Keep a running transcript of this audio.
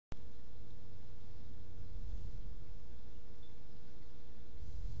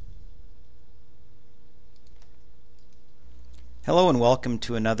Hello and welcome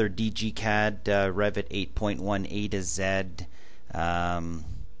to another DGCAD Revit 8.1 A to Z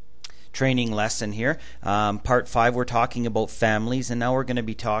training lesson here. Part 5 we're talking about families, and now we're going to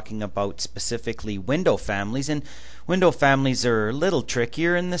be talking about specifically window families. And window families are a little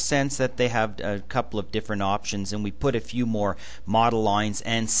trickier in the sense that they have a couple of different options, and we put a few more model lines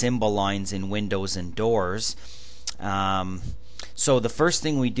and symbol lines in windows and doors. So the first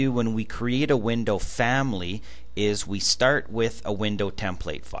thing we do when we create a window family is we start with a window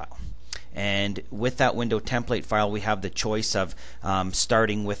template file. And with that window template file, we have the choice of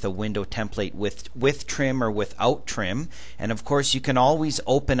starting with a window template with trim or without trim. And of course, you can always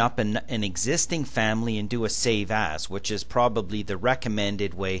open up an existing family and do a save as, which is probably the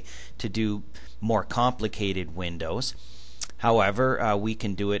recommended way to do more complicated windows. However, we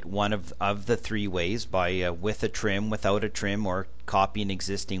can do it one of the three ways, by with a trim, without a trim, or copy an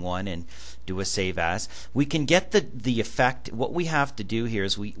existing one and do a save as. We can get the effect. What we have to do here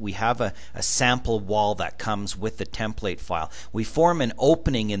is we have a sample wall that comes with the template file. We form an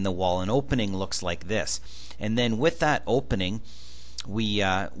opening in the wall. An opening looks like this. And then with that opening,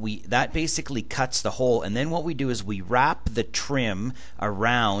 that basically cuts the hole, and then what we do is we wrap the trim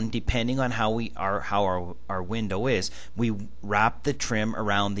around, depending on how our window is. We wrap the trim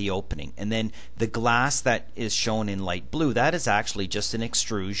around the opening, and then the glass that is shown in light blue, that is actually just an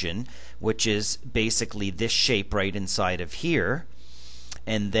extrusion, which is basically this shape right inside of here.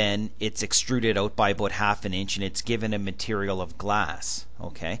 And then it's extruded out by about 1/2 inch, and it's given a material of glass.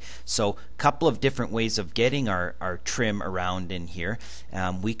 Okay, so a couple of different ways of getting our trim around in here.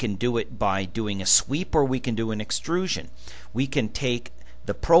 We can do it by doing a sweep, or we can do an extrusion. We can take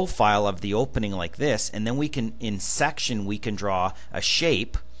the profile of the opening like this, and then we can, in section, we can draw a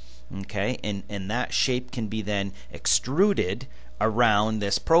shape. Okay, and that shape can be then extruded around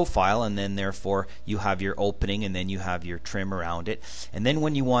this profile, and then therefore you have your opening, and then you have your trim around it. And then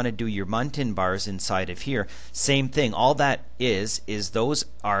when you want to do your muntin bars inside of here, same thing. All that is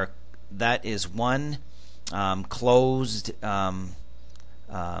that is one closed model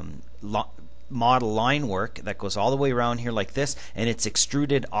line work that goes all the way around here like this, and it's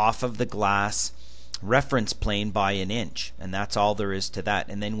extruded off of the glass reference plane by 1 inch, and that's all there is to that.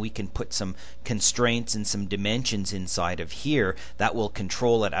 And then we can put some constraints and some dimensions inside of here that will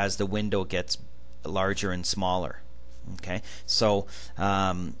control it as the window gets larger and smaller. Okay, so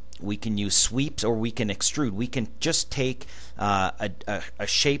we can use sweeps, or we can extrude. We can just take a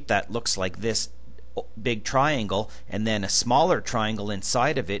shape that looks like this big triangle, and then a smaller triangle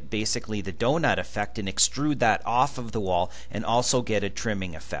inside of it, basically the donut effect, and extrude that off of the wall and also get a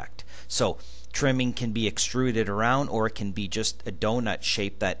trimming effect. So trimming can be extruded around, or it can be just a donut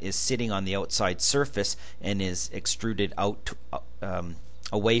shape that is sitting on the outside surface and is extruded out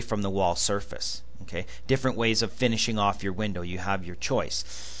away from the wall surface. Okay, different ways of finishing off your window. You have your choice.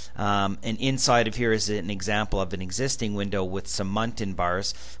 And inside of here is an example of an existing window with some muntin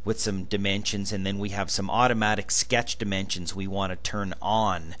bars with some dimensions, and then we have some automatic sketch dimensions we want to turn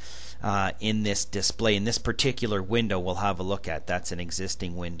on in this display. In this particular window we'll have a look at, that's an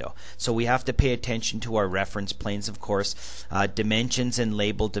existing window. So we have to pay attention to our reference planes, of course, dimensions, and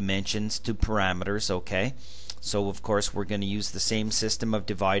label dimensions to parameters. Okay, so of course we're going to use the same system of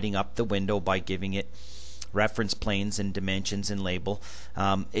dividing up the window by giving it reference planes and dimensions and label.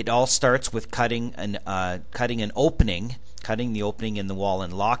 It all starts with cutting the opening in the wall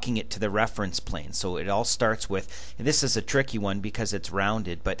and locking it to the reference plane. So it all starts with, and this is a tricky one because it's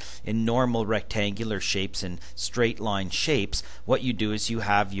rounded, but in normal rectangular shapes and straight line shapes, what you do is you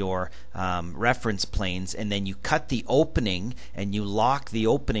have your reference planes, and then you cut the opening and you lock the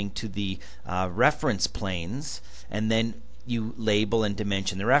opening to the reference planes, and then you label and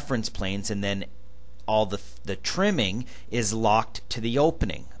dimension the reference planes, and then all the trimming is locked to the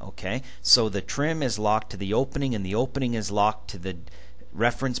opening. Okay, so the trim is locked to the opening, and the opening is locked to the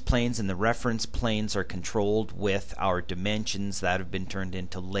reference planes, and the reference planes are controlled with our dimensions that have been turned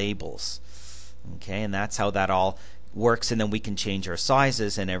into labels. Okay, and that's how that all works, and then we can change our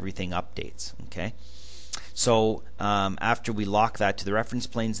sizes and everything updates. Okay, so after we lock that to the reference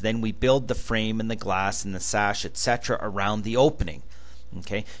planes, then we build the frame and the glass and the sash, etc., around the opening.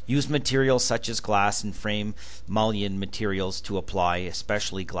 Okay, use materials such as glass and frame mullion materials to apply,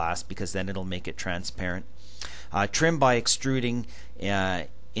 especially glass, because then it'll make it transparent. Trim by extruding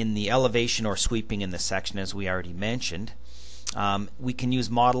in the elevation or sweeping in the section, as we already mentioned. We can use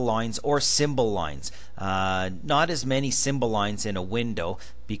model lines or symbol lines. Not as many symbol lines in a window,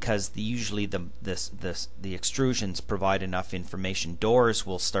 because usually the extrusions provide enough information. Doors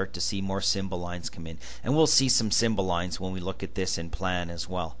will start to see more symbol lines come in, and we'll see some symbol lines when we look at this in plan as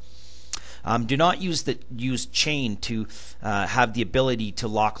well. Do not use chain to have the ability to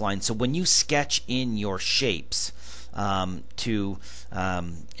lock lines. So when you sketch in your shapes and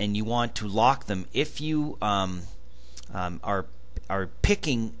you want to lock them, if you are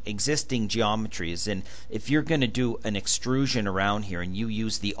picking existing geometries, and if you're going to do an extrusion around here and you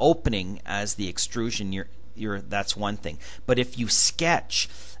use the opening as the extrusion, that's one thing. But if you sketch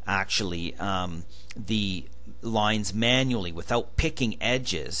actually the lines manually without picking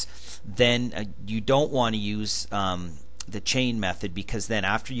edges, then you don't want to use the chain method, because then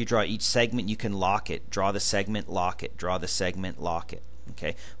after you draw each segment you can lock it, draw the segment, lock it, draw the segment, lock it.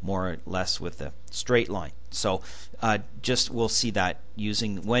 Okay, more or less with a straight line. So we'll see that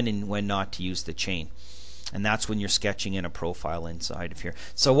using when and when not to use the chain, and that's when you're sketching in a profile inside of here.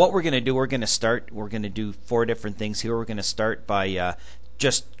 So what we're going to do, we're going to do 4 different things here. We're going to start by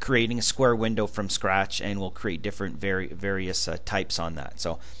just creating a square window from scratch, and we'll create different various types on that.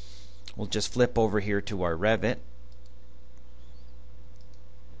 So we'll just flip over here to our Revit.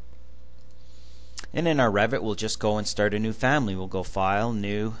 And in our Revit, we'll just go and start a new family. We'll go File,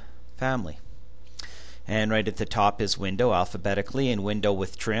 New, Family. And right at the top is Window, alphabetically, and Window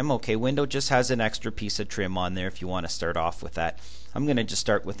with Trim. Okay, Window just has an extra piece of trim on there if you want to start off with that. I'm going to just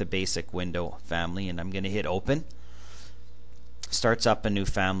start with the basic window family, and I'm going to hit Open. Starts up a new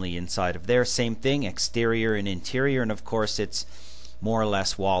family inside of there. Same thing, exterior and interior, and of course it's more or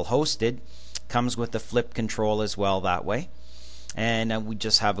less wall hosted. Comes with the flip control as well that way. And we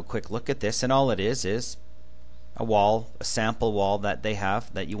just have a quick look at this, and all it is a wall, a sample wall that they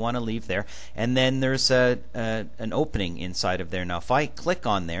have that you want to leave there, and then there's an opening inside of there. Now if I click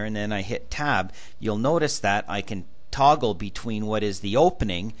on there and then I hit Tab, you'll notice that I can toggle between what is the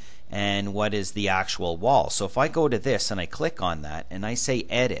opening and what is the actual wall. So if I go to this and I click on that and I say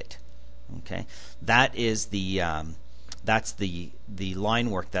Edit, okay, that is that's the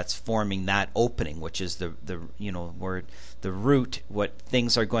line work that's forming that opening, which is the where the root, what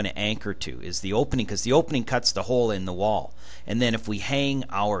things are going to anchor to is the opening, because the opening cuts the hole in the wall. And then if we hang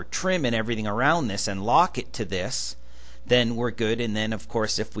our trim and everything around this and lock it to this, then we're good. And then of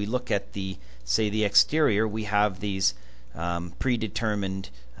course if we look at the exterior, we have these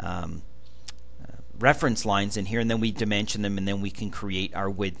predetermined reference lines in here, and then we dimension them, and then we can create our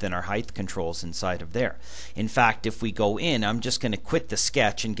width and our height controls inside of there. In fact, if we go in, I'm just going to quit the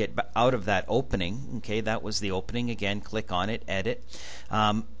sketch and get out of that opening. Okay, that was the opening. Again, click on it, edit.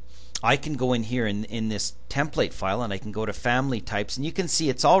 I can go in here in this template file, and I can go to family types, and you can see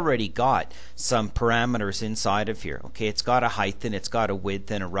it's already got some parameters inside of here. Okay, it's got a height, and it's got a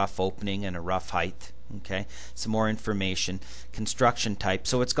width, and a rough opening, and a rough height. Okay, some more information, construction type.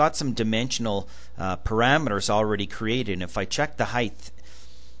 So it's got some dimensional parameters already created. And if I check the height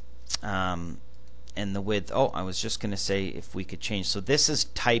and the width, I was just going to say if we could change. So this is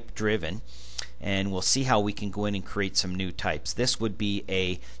type driven, and we'll see how we can go in and create some new types. This would be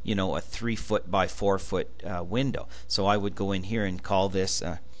a 3 foot by 4 foot window. So I would go in here and call this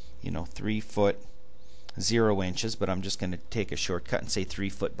 3 foot 0 inches, but I'm just going to take a shortcut and say 3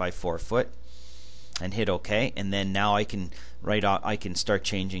 foot by 4 foot. And hit OK, and then now I can start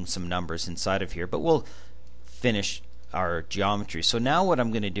changing some numbers inside of here, but we'll finish our geometry. So now what I'm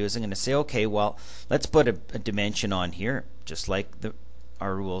going to do is I'm going to say, okay, well, let's put a dimension on here, just like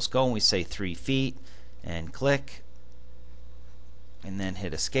our rules go, and we say 3 feet, and click, and then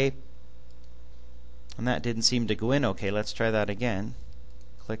hit Escape, and that didn't seem to go in. Okay, let's try that again.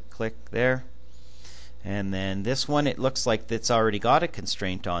 Click there. And then this one, it looks like it's already got a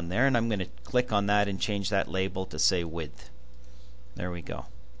constraint on there, and I'm going to click on that and change that label to say width. There we go.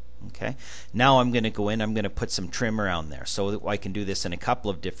 Okay, now I'm going to go in, I'm going to put some trim around there. So I can do this in a couple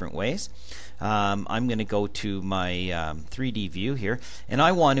of different ways. I'm going to go to my 3D view here, and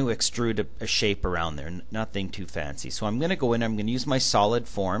I want to extrude a shape around there, nothing too fancy. So I'm going to go in, I'm going to use my solid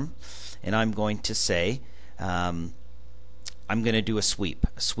form, and I'm going to say I'm going to do a sweep.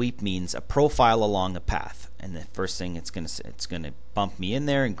 A sweep means a profile along a path, and the first thing it's going to bump me in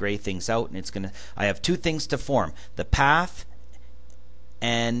there and gray things out, and I have 2 things to form: the path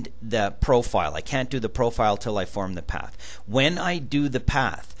and the profile. I can't do the profile till I form the path. When I do the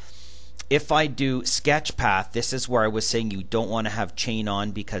path, if I do sketch path, this is where I was saying you don't want to have chain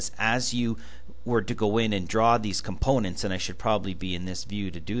on, because as you were to go in and draw these components, and I should probably be in this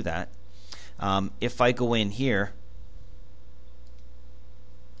view to do that, if I go in here,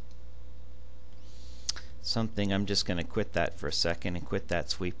 I'm just going to quit that for a second and quit that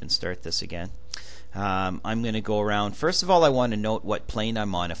sweep and start this again. I'm going to go around. First of all, I want to note what plane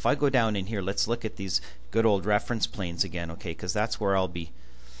I'm on. If I go down in here, let's look at these good old reference planes again, okay, because that's where I'll be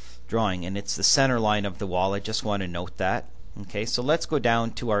drawing, and it's the center line of the wall. I just want to note that. Okay, so let's go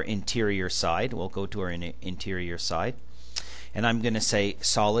down to our interior side. We'll go to our interior side, and I'm going to say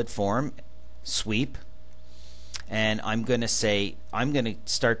solid form, sweep, and I'm going to say I'm going to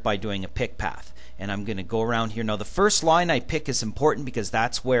start by doing a pick path, and I'm going to go around here. Now the first line I pick is important because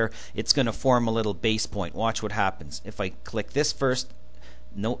that's where it's going to form a little base point. Watch what happens. If I click this first,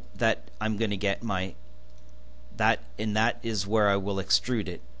 note that I'm going to get my and that is where I will extrude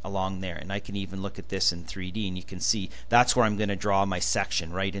it along there. And I can even look at this in 3D, and you can see that's where I'm going to draw my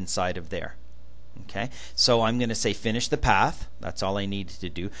section, right inside of there. Okay, so I'm going to say finish the path. That's all I needed to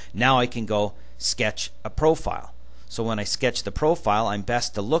do. Now I can go sketch a profile. So when I sketch the profile, I'm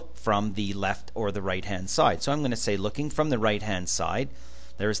best to look from the left or the right hand side. So I'm going to say looking from the right hand side.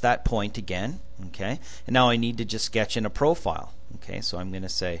 There's that point again. Okay, and now I need to just sketch in a profile. Okay, so I'm going to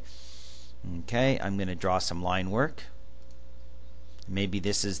say, okay, I'm going to draw some line work. Maybe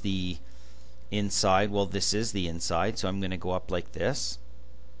this is the inside. Well, this is the inside, so I'm going to go up like this.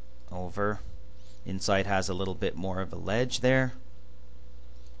 Over. Inside has a little bit more of a ledge there.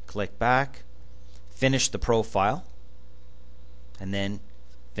 Click back. Finish the profile. And then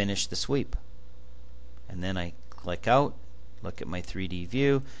finish the sweep. And then I click out. Look at my 3D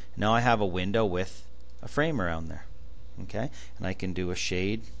view. Now I have a window with a frame around there. Okay, and I can do a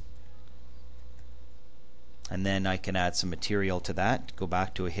shade. And then I can add some material to that. Go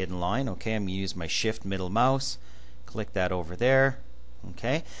back to a hidden line. Okay, I'm going to use my shift middle mouse. Click that over there.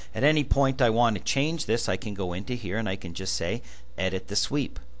 Okay, at any point I want to change this, I can go into here and I can just say edit the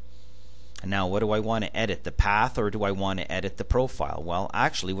sweep. And now what do I want to edit? The path, or do I want to edit the profile? Well,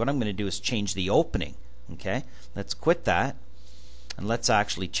 actually what I'm going to do is change the opening. Okay, let's quit that and let's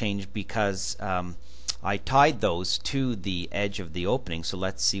actually change, because I tied those to the edge of the opening. So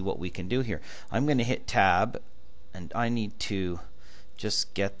let's see what we can do here. I'm going to hit tab, and I need to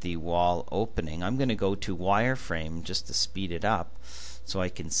just get the wall opening. I'm going to go to wireframe just to speed it up so I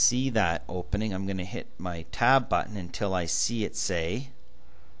can see that opening. I'm going to hit my tab button until I see it say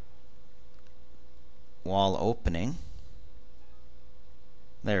wall opening.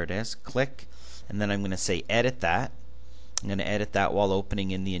 There it is. Click, and then I'm going to say edit that. I'm going to edit that wall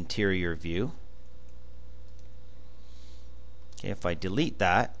opening in the interior view. Okay, if I delete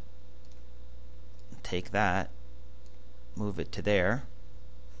that, take that, move it to there,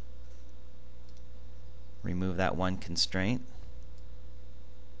 remove that one constraint.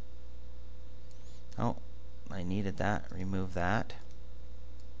 Oh, I needed that. Remove that.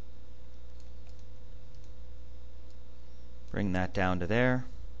 Bring that down to there.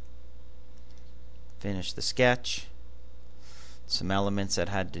 Finish the sketch. Some elements that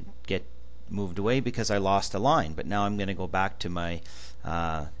had to get moved away because I lost a line, but now I'm going to go back to my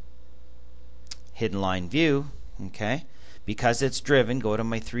hidden line view. Okay, because it's driven, go to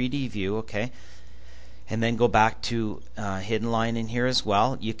my 3D view. Okay, and then go back to hidden line in here as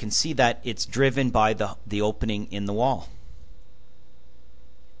well. You can see that it's driven by the opening in the wall.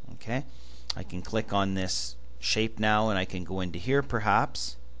 Okay, I can click on this shape now, and I can go into here,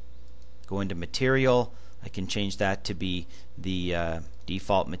 perhaps go into material. I can change that to be the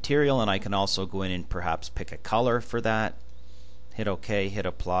default material, and I can also go in and perhaps pick a color for that. Hit OK, hit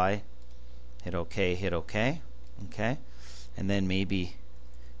apply, hit OK, hit OK. Okay, and then maybe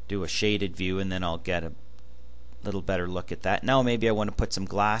do a shaded view, and then I'll get a little better look at that. Now maybe I want to put some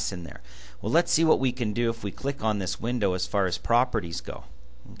glass in there. Well, let's see what we can do if we click on this window as far as properties go.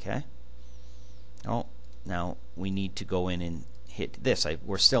 Okay. Oh, now we need to go in and hit this.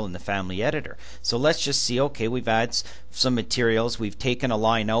 We're still in the family editor. So let's just see. Okay, we've added some materials. We've taken a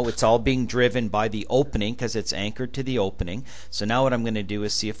line out. It's all being driven by the opening because it's anchored to the opening. So now what I'm going to do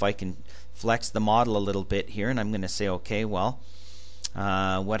is see if I can flex the model a little bit here, and I'm going to say, okay, well,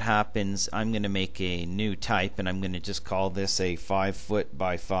 what happens, I'm going to make a new type, and I'm going to just call this a 5 foot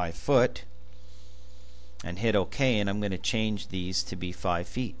by 5 foot, and hit OK, and I'm going to change these to be 5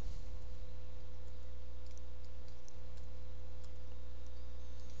 feet.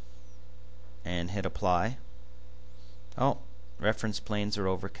 And hit apply. Oh, reference planes are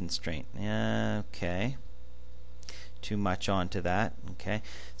over constraint. Yeah, okay. Too much onto that. Okay,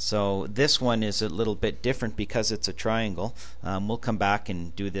 so this one is a little bit different because it's a triangle. We'll come back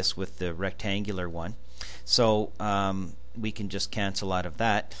and do this with the rectangular one. So we can just cancel out of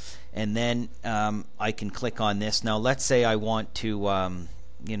that, and then I can click on this. Now let's say I want to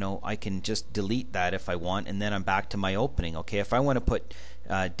you know, I can just delete that if I want, and then I'm back to my opening. Okay, if I want to put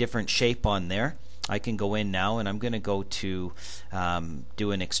different shape on there, I can go in now, and I'm going to go to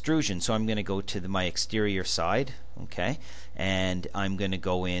do an extrusion. So I'm going to go to my exterior side, okay, and I'm going to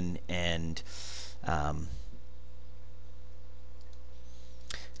go in and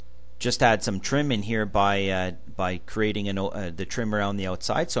just add some trim in here by creating the trim around the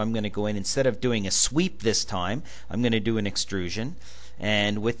outside. So I'm going to go in, instead of doing a sweep this time, I'm going to do an extrusion.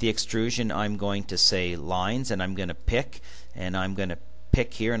 And with the extrusion, I'm going to say lines, and I'm going to pick, and I'm going to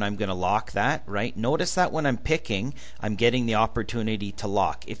pick here, and I'm going to lock that, right? Notice that when I'm picking, I'm getting the opportunity to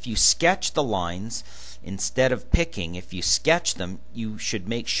lock. If you sketch the lines instead of picking, if you sketch them, you should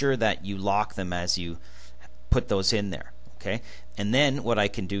make sure that you lock them as you put those in there. Okay, and then what I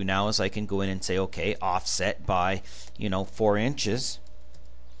can do now is I can go in and say, okay, offset by 4 inches,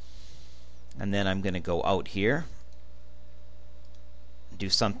 and then I'm going to go out here, do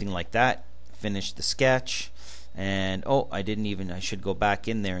something like that, finish the sketch, and I should go back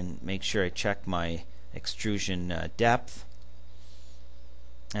in there and make sure I check my extrusion depth,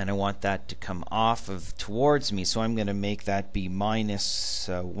 and I want that to come off of towards me, so I'm going to make that be minus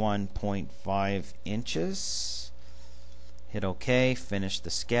 1.5 inches. Hit OK, finish the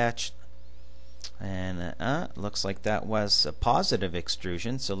sketch, and looks like that was a positive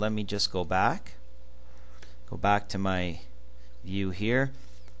extrusion. So let me just go back to my view here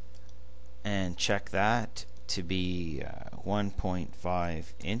and check that to be 1.5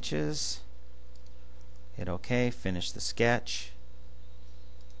 inches. Hit OK, finish the sketch,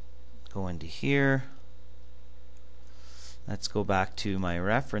 go into here. Let's go back to my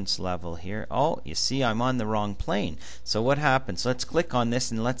reference level here. Oh, you see I'm on the wrong plane. So what happens? Let's click on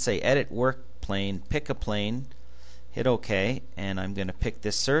this and let's say edit work plane, pick a plane, hit OK, and I'm going to pick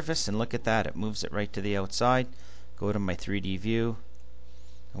this surface, and look at that, it moves it right to the outside. Go to my 3D view.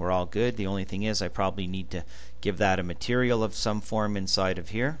 We're all good. The only thing is I probably need to give that a material of some form inside of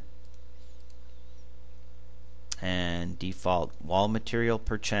here. And default wall material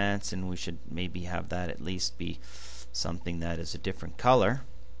perchance, and we should maybe have that at least be something that is a different color.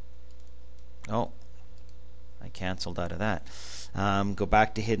 Oh, I canceled out of that. Go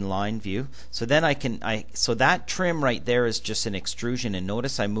back to hidden line view. So then so that trim right there is just an extrusion, and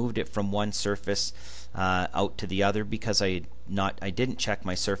notice I moved it from one surface out to the other because I didn't check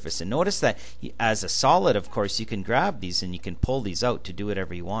my surface. And notice that as a solid, of course, you can grab these and you can pull these out to do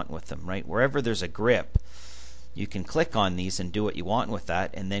whatever you want with them, right? Wherever there's a grip, you can click on these and do what you want with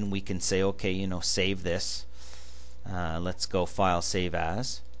that, and then we can say, okay, save this. Let's go File, Save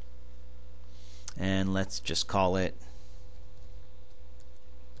As, and let's just call it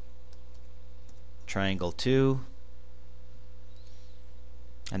Triangle 2,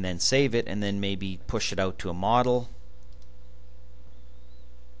 and then save it, and then maybe push it out to a model,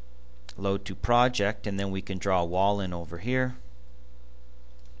 load to project, and then we can draw a wall in over here,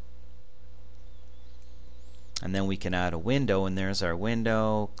 and then we can add a window, and there's our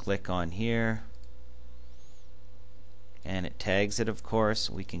window. Click on here, and it tags it, of course.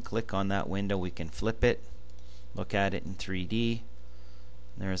 We can click on that window, we can flip it, look at it in 3D.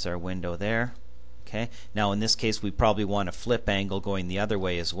 There's our window there. Okay, now in this case we probably want a flip angle going the other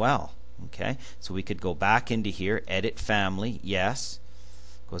way as well. Okay, so we could go back into here, edit family, yes,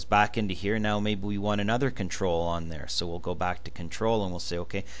 goes back into here. Now maybe we want another control on there, so we'll go back to control and we'll say,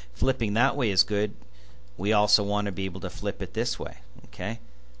 okay, flipping that way is good. We also want to be able to flip it this way. Okay,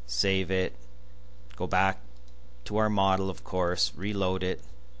 save it, go back to our model, of course, reload it,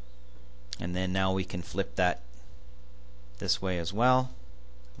 and then now we can flip that this way as well.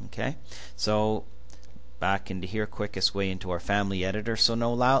 Okay, so back into here, quickest way into our family editor. So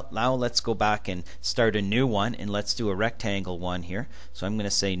now let's go back and start a new one, and let's do a rectangle one here. So I'm going to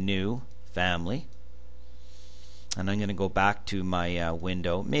say new family, and I'm going to go back to my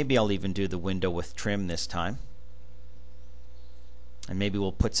window. Maybe I'll even do the window with trim this time, and maybe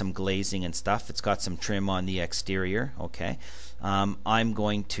we'll put some glazing and stuff. It's got some trim on the exterior. Okay, I'm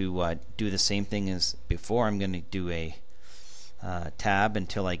going to do the same thing as before. I'm going to do a tab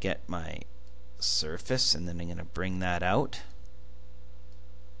until I get my surface, and then I'm going to bring that out.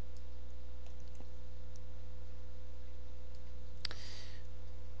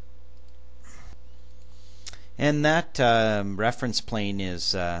 And that reference plane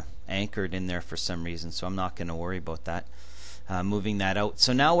is anchored in there for some reason, so I'm not going to worry about that. Moving that out.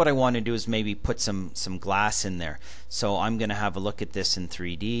 So now what I want to do is maybe put some glass in there. So I'm going to have a look at this in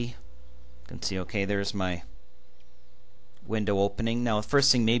 3D. You can see, okay, there's my window opening. Now the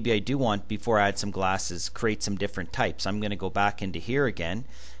first thing maybe I do want before I add some glass is create some different types. I'm going to go back into here again,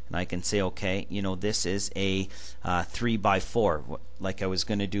 and I can say, okay, this is a 3x4, like I was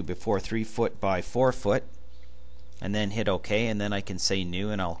going to do before, 3 foot by 4 foot, and then hit OK, and then I can say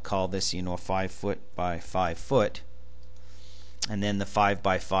new, and I'll call this a 5 foot by 5 foot, and then the 5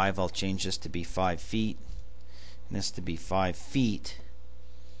 by 5 I'll change this to be 5 feet, and this to be 5 feet.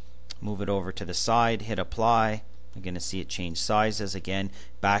 Move it over to the side, hit apply, I'm going to see it change sizes again.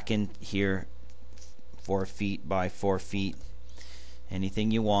 Back in here, 4 feet by 4 feet.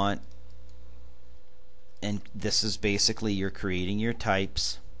 Anything you want. And this is basically you're creating your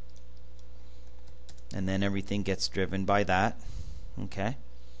types. And then everything gets driven by that. Okay.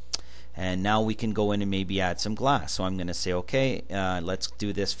 And now we can go in and maybe add some glass. So I'm going to say, okay, let's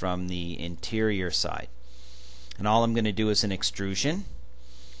do this from the interior side. And all I'm going to do is an extrusion.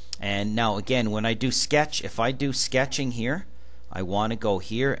 And now again, when I do sketch, if I do sketching here, I want to go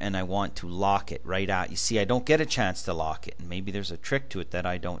here and I want to lock it right out. You see, I don't get a chance to lock it. And maybe there's a trick to it that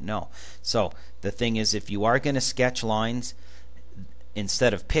I don't know. So the thing is, if you are going to sketch lines,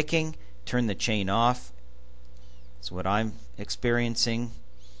 instead of picking, turn the chain off. That's what I'm experiencing.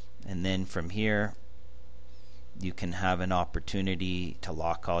 And then from here, you can have an opportunity to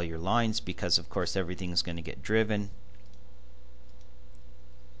lock all your lines because, of course, everything's going to get driven.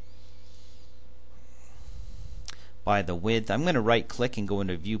 By the width. I'm going to right click and go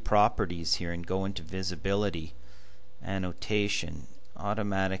into view properties here and go into visibility, annotation,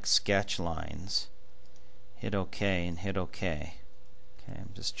 automatic sketch lines, hit OK and hit OK. Okay,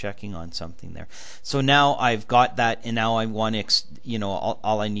 I'm just checking on something there. So now I've got that, and now I want to, you know,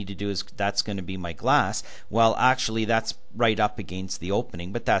 all I need to do is that's going to be my glass. Well, actually that's right up against the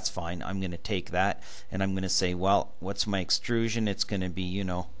opening, but that's fine. I'm going to take that and I'm going to say, well, what's my extrusion? It's going to be, you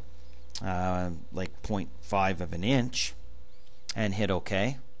know, like 0.5 of an inch, and hit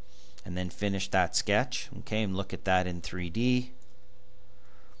OK, and then finish that sketch. Okay, and look at that in 3D.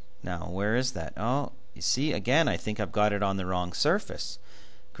 Now where is that? Oh, you see, again, I think I've got it on the wrong surface.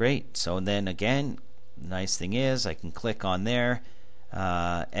 Great. So then again, the nice thing is I can click on there,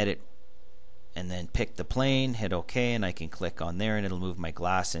 edit, and then pick the plane, hit OK, and I can click on there and it'll move my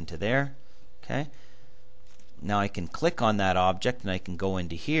glass into there. Okay. Now I can click on that object and I can go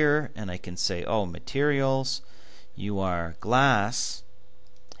into here and I can say, oh, materials, you are glass,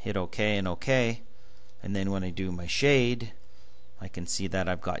 hit OK and OK, and then when I do my shade, I can see that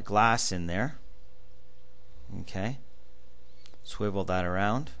I've got glass in there. Okay, swivel that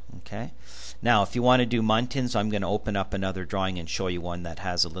around. Okay, now if you want to do muntins, I'm going to open up another drawing and show you one that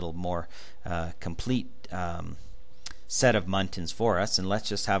has a little more complete set of muntins for us. And let's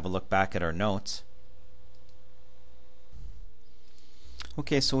just have a look back at our notes.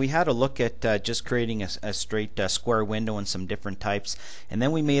 Okay, so we had a look at just creating a straight square window and some different types, and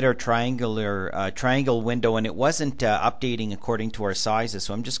then we made our triangle window, and it wasn't updating according to our sizes.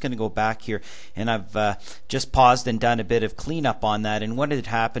 So I'm just going to go back here, and I've just paused and done a bit of cleanup on that. And what had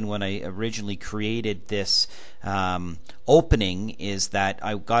happened when I originally created this opening is that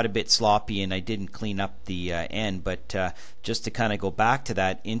I got a bit sloppy and I didn't clean up the end. But just to kind of go back to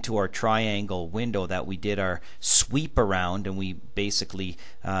that, into our triangle window that we did our sweep around, and we basically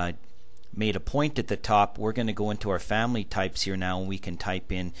made a point at the top, we're going to go into our family types here now, and we can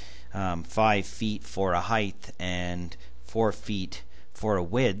type in 5 feet for a height and 4 feet for a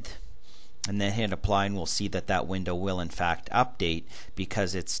width, and then hit apply, and we'll see that that window will in fact update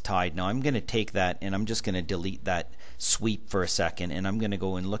because it's tied. Now I'm going to take that and I'm just going to delete that sweep for a second, and I'm going to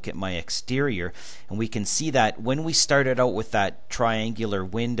go and look at my exterior, and we can see that when we started out with that triangular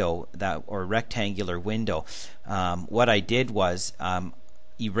window, that or rectangular window, what I did was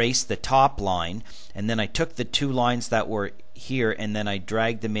erase the top line, and then I took the 2 lines that were here and then I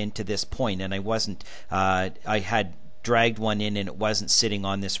dragged them into this point, and I had dragged one in and it wasn't sitting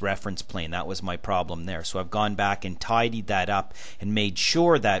on this reference plane. That was my problem there. So I've gone back and tidied that up and made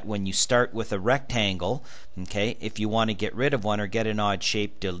sure that when you start with a rectangle, okay, if you want to get rid of one or get an odd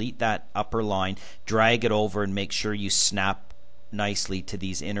shape, delete that upper line, drag it over, and make sure you snap nicely to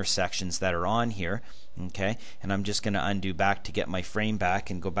these intersections that are on here. Okay, and I'm just going to undo back to get my frame back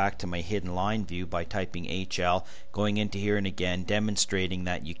and go back to my hidden line view by typing HL, going into here, and again demonstrating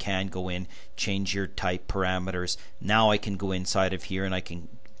that you can go in, change your type parameters. Now I can go inside of here and I can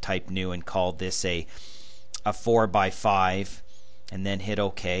type new and call this a 4 by 5, and then hit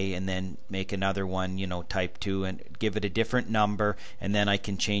OK, and then make another one, you know, type 2 and give it a different number, and then I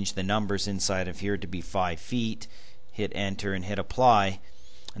can change the numbers inside of here to be 5 feet, hit enter and hit apply.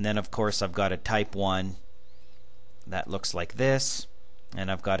 And then of course I've got a type 1 that looks like this,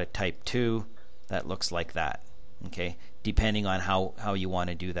 and I've got a type 2 that looks like that. Okay, depending on how you want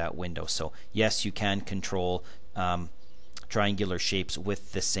to do that window. So yes, you can control triangular shapes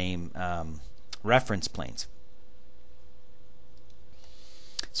with the same reference planes.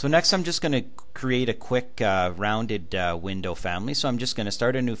 So next I'm just going to create a quick rounded window family. So I'm just going to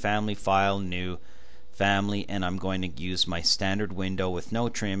start a new family, file, new family, and I'm going to use my standard window with no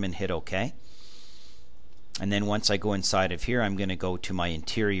trim and hit OK. And then once I go inside of here, I'm going to go to my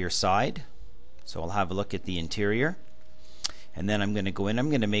interior side. So I'll have a look at the interior, and then I'm going to go in. I'm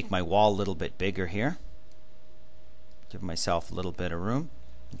going to make my wall a little bit bigger here, give myself a little bit of room.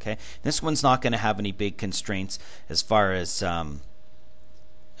 Okay, this one's not going to have any big constraints as far as I'm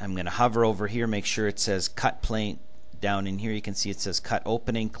going to hover over here, make sure it says cut plane. Down in here you can see it says cut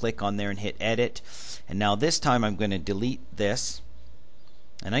opening. Click on there and hit edit. And now this time I'm going to delete this,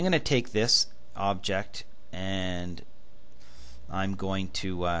 and I'm going to take this object and I'm going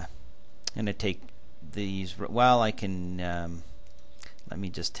to take these. Well, I can let me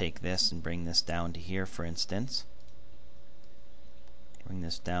just take this and bring this down to here, for instance. Bring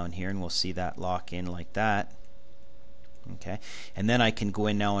this down here and we'll see that lock in like that. Okay, and then I can go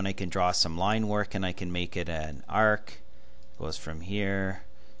in now and I can draw some line work, and I can make it an arc. Goes from here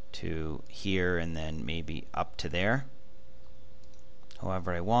to here and then maybe up to there,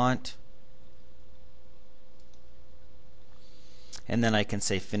 however I want. And then I can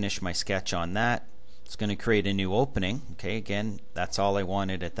say finish my sketch on that. It's going to create a new opening. Okay, again, that's all I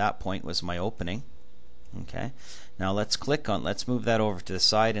wanted at that point was my opening. Okay, now let's move that over to the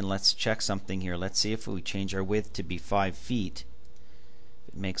side and let's check something here. Let's see if we change our width to be 5 feet.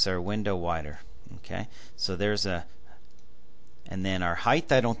 It makes our window wider. Okay, so there's a, and then our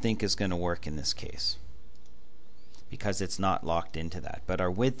height I don't think is going to work in this case because it's not locked into that, but our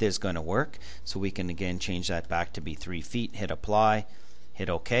width is going to work, so we can again change that back to be 3 feet, hit apply, hit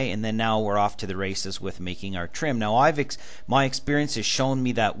OK, and then now we're off to the races with making our trim. Now my experience has shown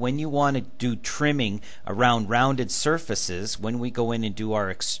me that when you want to do trimming around rounded surfaces, when we go in and do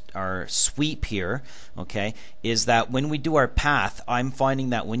our sweep here, okay, is that when we do our path, I'm finding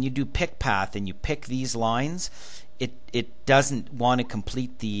that when you do pick path and you pick these lines, it doesn't want to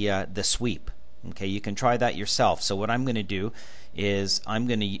complete the sweep. Okay, you can try that yourself. So what I'm going to do is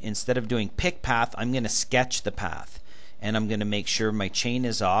instead of doing pick path, I'm going to sketch the path. And I'm going to make sure my chain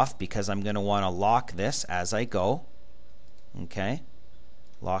is off because I'm going to want to lock this as I go. Okay,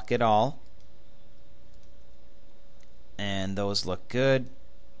 lock it all. And those look good.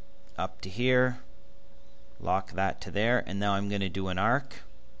 Up to here. Lock that to there. And now I'm going to do an arc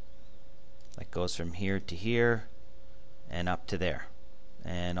that goes from here to here and up to there.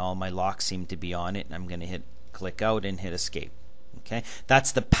 And all my locks seem to be on it. And I'm going to hit click out and hit escape. Okay,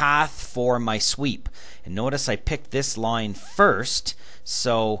 that's the path for my sweep. And notice I picked this line first,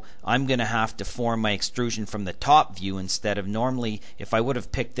 so I'm going to have to form my extrusion from the top view instead of normally, if I would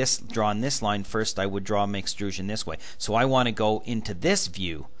have picked this, drawn this line first, I would draw my extrusion this way. So I want to go into this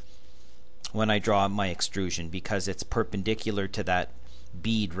view when I draw my extrusion because it's perpendicular to that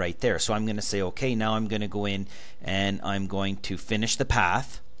bead right there. So I'm going to say, okay, now I'm going to go in and I'm going to finish the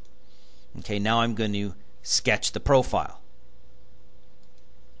path. Okay, now I'm going to sketch the profile.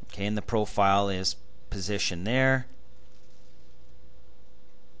 Okay, and the profile is positioned there.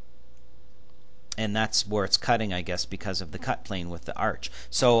 And that's where it's cutting, I guess, because of the cut plane with the arch.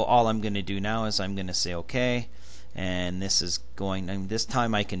 So all I'm going to do now is I'm going to say okay. And this is going, and this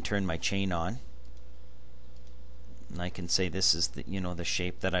time I can turn my chain on. And I can say this is the, the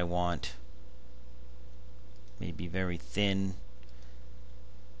shape that I want. Maybe very thin,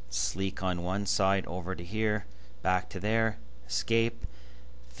 sleek on one side, over to here, back to there, escape.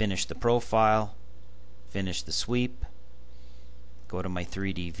 Finish the profile, finish the sweep, go to my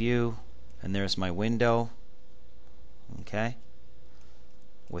 3D view, and there's my window. Okay,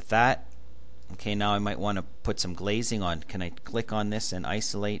 with that, okay, now I might want to put some glazing on. Can I click on this and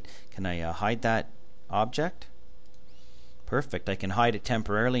isolate? Can I hide that object? Perfect, I can hide it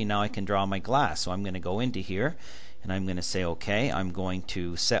temporarily. Now I can draw my glass. So I'm going to go into here and I'm going to say okay. I'm going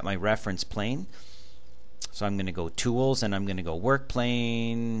to set my reference plane. So I'm going to go tools and I'm going to go work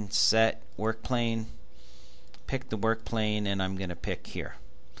plane, set work plane, pick the work plane, and I'm going to pick here.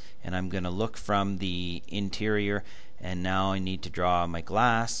 And I'm going to look from the interior, and now I need to draw my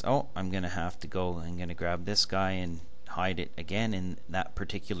glass. Oh, I'm going to have to go, I'm going to grab this guy and hide it again in that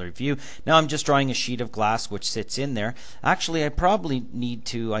particular view. Now I'm just drawing a sheet of glass which sits in there. Actually, I don't need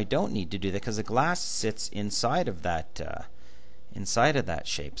to do that because the glass sits inside of that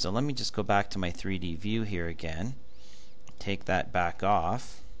shape. So let me just go back to my 3D view here again. Take that back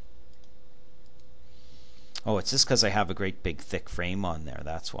off. Oh, it's just because I have a great big thick frame on there,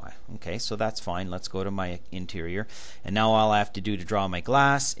 that's why. Okay, so that's fine. Let's go to my interior. And now all I have to do to draw my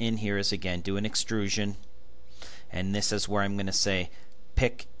glass in here is again do an extrusion. And this is where I'm going to say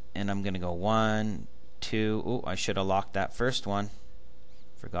pick, and I'm going to go 1, 2. Oh, I should have locked that first one.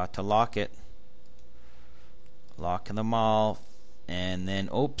 Forgot to lock it. Lock them all. And then,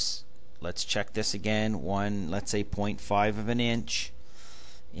 oops, let's check this again. Let's say 0.5 of an inch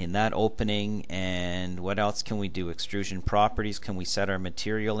in that opening. And what else can we do? Extrusion properties. Can we set our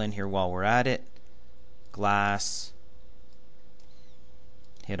material in here while we're at it? glass,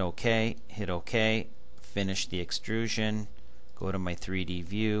 hit OK, hit OK, finish the extrusion, go to my 3D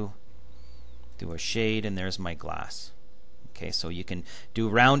view, do a shade, and there's my glass. Okay, so you can do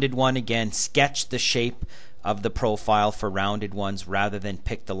rounded one again, sketch the shape of the profile for rounded ones rather than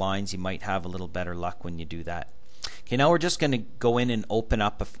pick the lines. You might have a little better luck when you do that. Okay, now we're just going to go in and open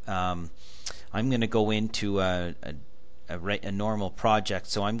up I'm going to go into a normal project,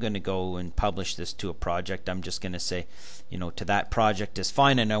 so I'm going to go and publish this to a project. I'm just going to say, to that project is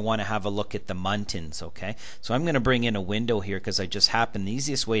fine, and I want to have a look at the muntins. Okay, so I'm going to bring in a window here because I just happened. The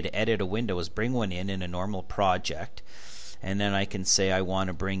easiest way to edit a window is bring one in a normal project, and then I can say I want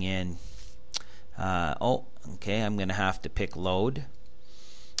to bring in. Okay, I'm going to have to pick load,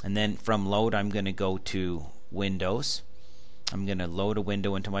 and then from load I'm going to go to Windows. I'm going to load a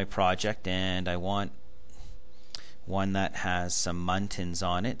window into my project, and I want one that has some muntins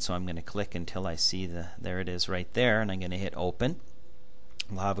on it, so I'm going to click until I see there it is right there, and I'm going to hit open.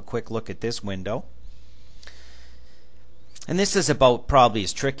 We'll have a quick look at this window, and this is about probably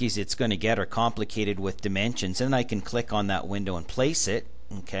as tricky as it's going to get, or complicated with dimensions. And I can click on that window and place it.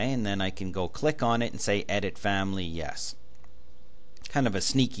 Okay, and then I can go click on it and say edit family, yes. Kind of a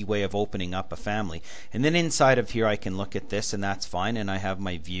sneaky way of opening up a family. And then inside of here I can look at this, and that's fine, and I have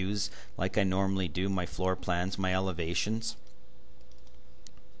my views like I normally do, my floor plans, my elevations.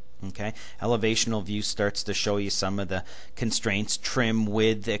 Okay, elevational view starts to show you some of the constraints: trim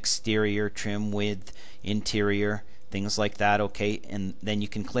width exterior, trim width interior, things like that. Okay, and then you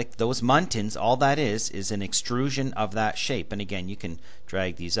can click those muntins. All that is an extrusion of that shape. And again, you can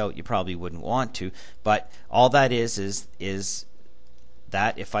drag these out. You probably wouldn't want to, but all that is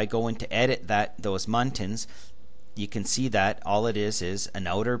that if I go into edit those muntins, you can see that all it is an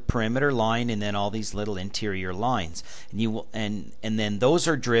outer perimeter line and then all these little interior lines. And then those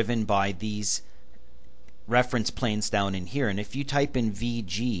are driven by these reference planes down in here. And if you type in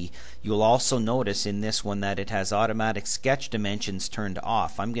VG, you'll also notice in this one that it has automatic sketch dimensions turned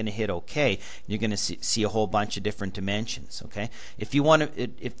off. I'm going to hit OK. You're going to see a whole bunch of different dimensions. Okay, if you want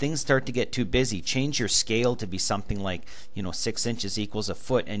to, if things start to get too busy, change your scale to be something like 6 inches equals a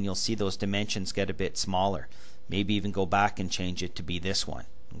foot, and you'll see those dimensions get a bit smaller. Maybe even go back and change it to be this one.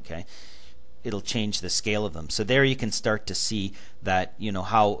 Okay, it'll change the scale of them. So there you can start to see that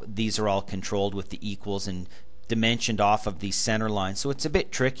how these are all controlled with the equals and dimensioned off of these center lines. So it's a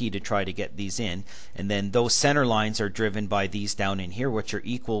bit tricky to try to get these in, and then those center lines are driven by these down in here, which are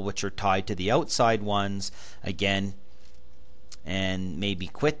equal, which are tied to the outside ones again, and maybe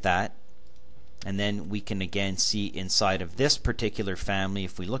quit that. And then we can again see inside of this particular family,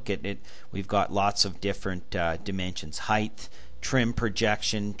 if we look at it, we've got lots of different dimensions: height, trim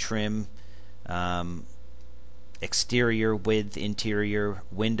projection, trim, exterior width, interior,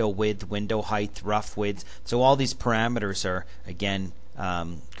 window height, rough width. So all these parameters are again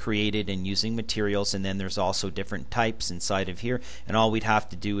created and using materials, and then there's also different types inside of here, and all we'd have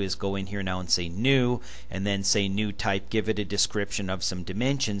to do is go in here now and say new, and then say new type, give it a description of some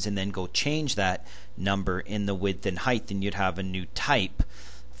dimensions, and then go change that number in the width and height, and you'd have a new type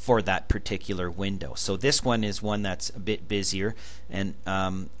for that particular window. So this one is one that's a bit busier, and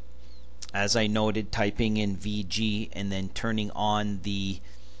as I noted, typing in VG and then turning on the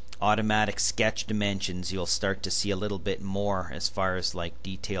automatic sketch dimensions, you'll start to see a little bit more as far as like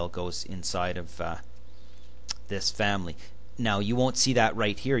detail goes inside of this family. Now you won't see that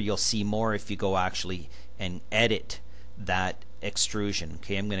right here. You'll see more if you go actually and edit that extrusion.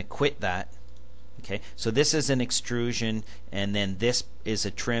 Okay, I'm going to quit that. Okay, so this is an extrusion, and then this is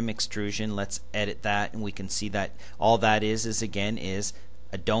a trim extrusion. Let's edit that, and we can see that all that is again is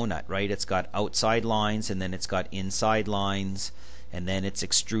a donut, right? It's got outside lines, and then it's got inside lines, and then it's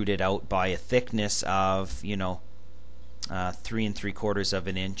extruded out by a thickness of 3 3/4 of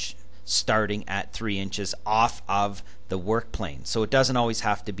an inch, starting at 3 inches off of the work plane. So it doesn't always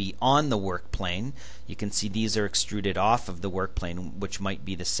have to be on the work plane. You can see these are extruded off of the work plane, which might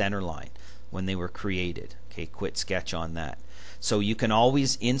be the center line when they were created. Okay, quit sketch on that. So you can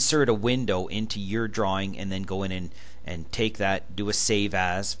always insert a window into your drawing and then go in and take that, do a save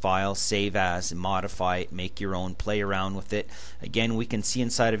as, file, save as, and modify it, make your own, play around with it. Again, we can see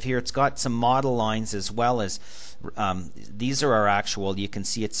inside of here it's got some model lines as well as these are our actual, you can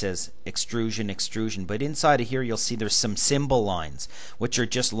see it says extrusion, but inside of here you'll see there's some symbol lines, which are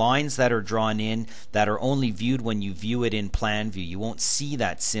just lines that are drawn in that are only viewed when you view it in plan view. You won't see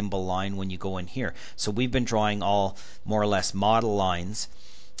that symbol line when you go in here. So we've been drawing all more or less model lines,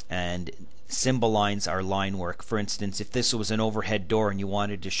 and symbol lines are line work. For instance, if this was an overhead door and you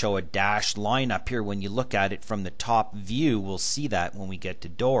wanted to show a dashed line up here, when you look at it from the top view, we'll see that when we get to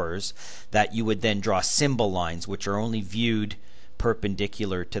doors, that you would then draw symbol lines which are only viewed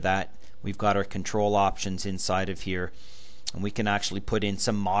perpendicular to that. We've got our control options inside of here, and we can actually put in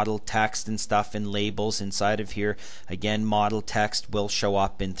some model text and stuff and labels inside of here. Again, model text will show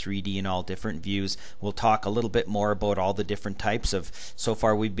up in 3D in all different views. We'll talk a little bit more about all the different types of, so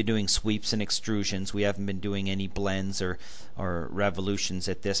far we've been doing sweeps and extrusions. We haven't been doing any blends or revolutions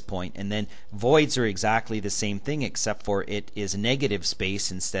at this point. And then voids are exactly the same thing, except for it is negative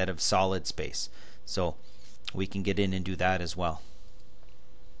space instead of solid space. So we can get in and do that as well.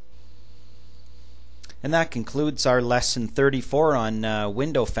 And that concludes our lesson 34 on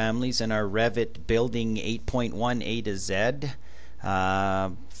window families and our Revit Building 8.1 A to Z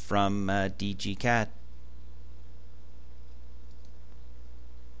from DG CAD.